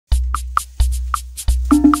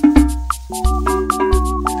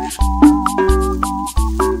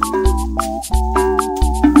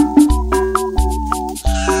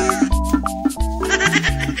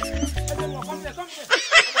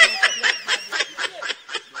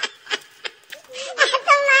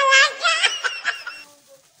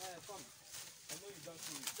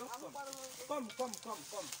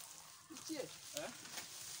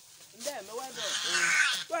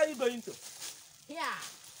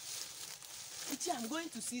Ichi, I'm going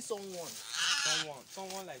to see someone.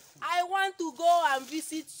 Someone like who? I want to go and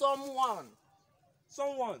visit someone.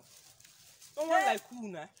 Someone like who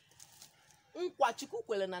na? Nkwachukwu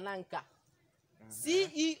kwele na nanka.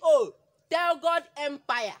 CEO, Tell God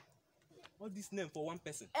Empire. What this name for one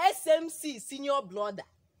person? SMC, senior brother.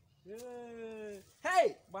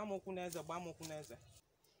 Hey! Bamokuneza.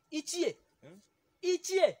 Ichie.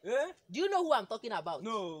 Ichie. Do you know who I'm talking about?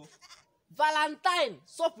 No. Valentine,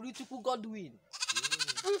 Sopurichuku Godwin.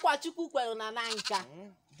 Nkwachukwu kwele na nanka.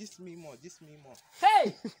 This me more.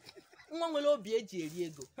 Hey! Nwa nwere obi eji eri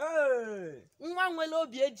ego. Hey! Nwa nwere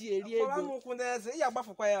obi eji eri ego. Bamokuneza, ya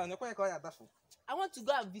gbafukwa ya, nekwa ka ya dafu. I want to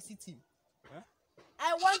go and visit him. Huh?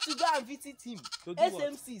 I want to go and visit him.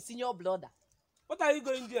 SMC, what? Senior brother. What are you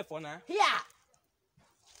going there for now? Here.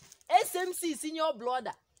 SMC, senior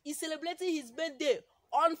brother. He's celebrating his birthday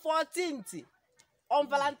on 14th. On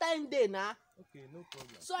Valentine's Day now. Okay, no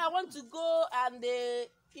problem. So I want to go and, I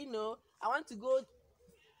want to go.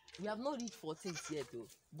 We have not reached 14th yet, though.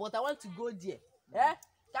 But I want to go there. Eh?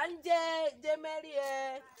 Can they marry?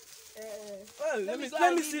 Let me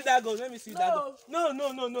see that go. Let me see that go.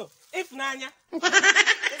 No. If Nanya.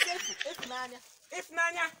 If Nanya.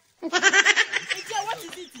 What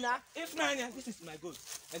is it now? If Nanya, this is my goal.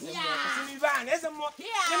 There's more.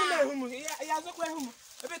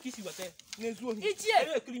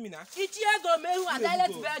 Ichie go mehu a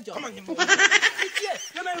dialect virgin. Come on,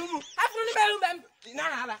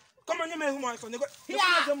 Come on, you may whom I can go. Here,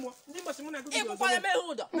 you must not go. You follow me,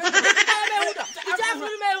 Huda.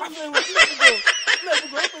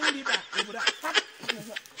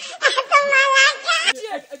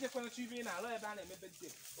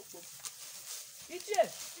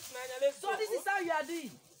 So this is how you are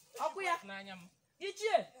doing. Oh,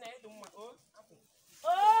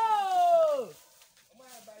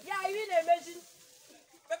 yeah, you didn't mention.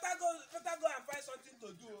 Better go and find something to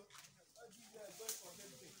do.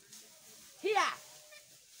 Here.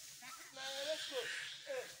 Let's go.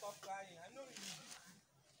 Hey, stop crying. I know you.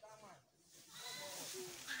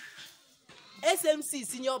 SMC,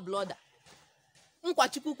 senior brother.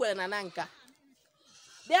 Nkwachukwu kwele na nanka.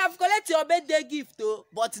 They have collected your birthday gift, though,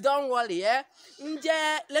 but don't worry, eh?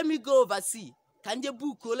 Let me go overseas. Can you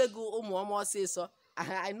book Olego say so?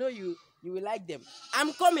 I know you will like them.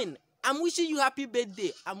 I'm coming. I'm wishing you happy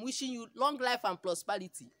birthday. I'm wishing you long life and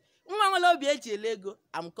prosperity.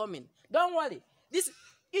 I'm coming. Don't worry. This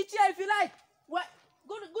Ichie, if you like, what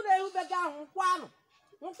good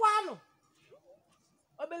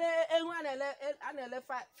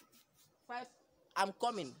I'm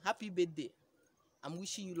coming. Happy birthday. I'm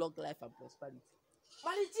wishing you long life and prosperity.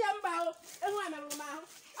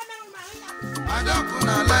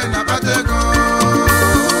 Adakuna line abatego,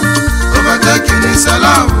 overtaking is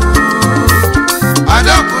allowed.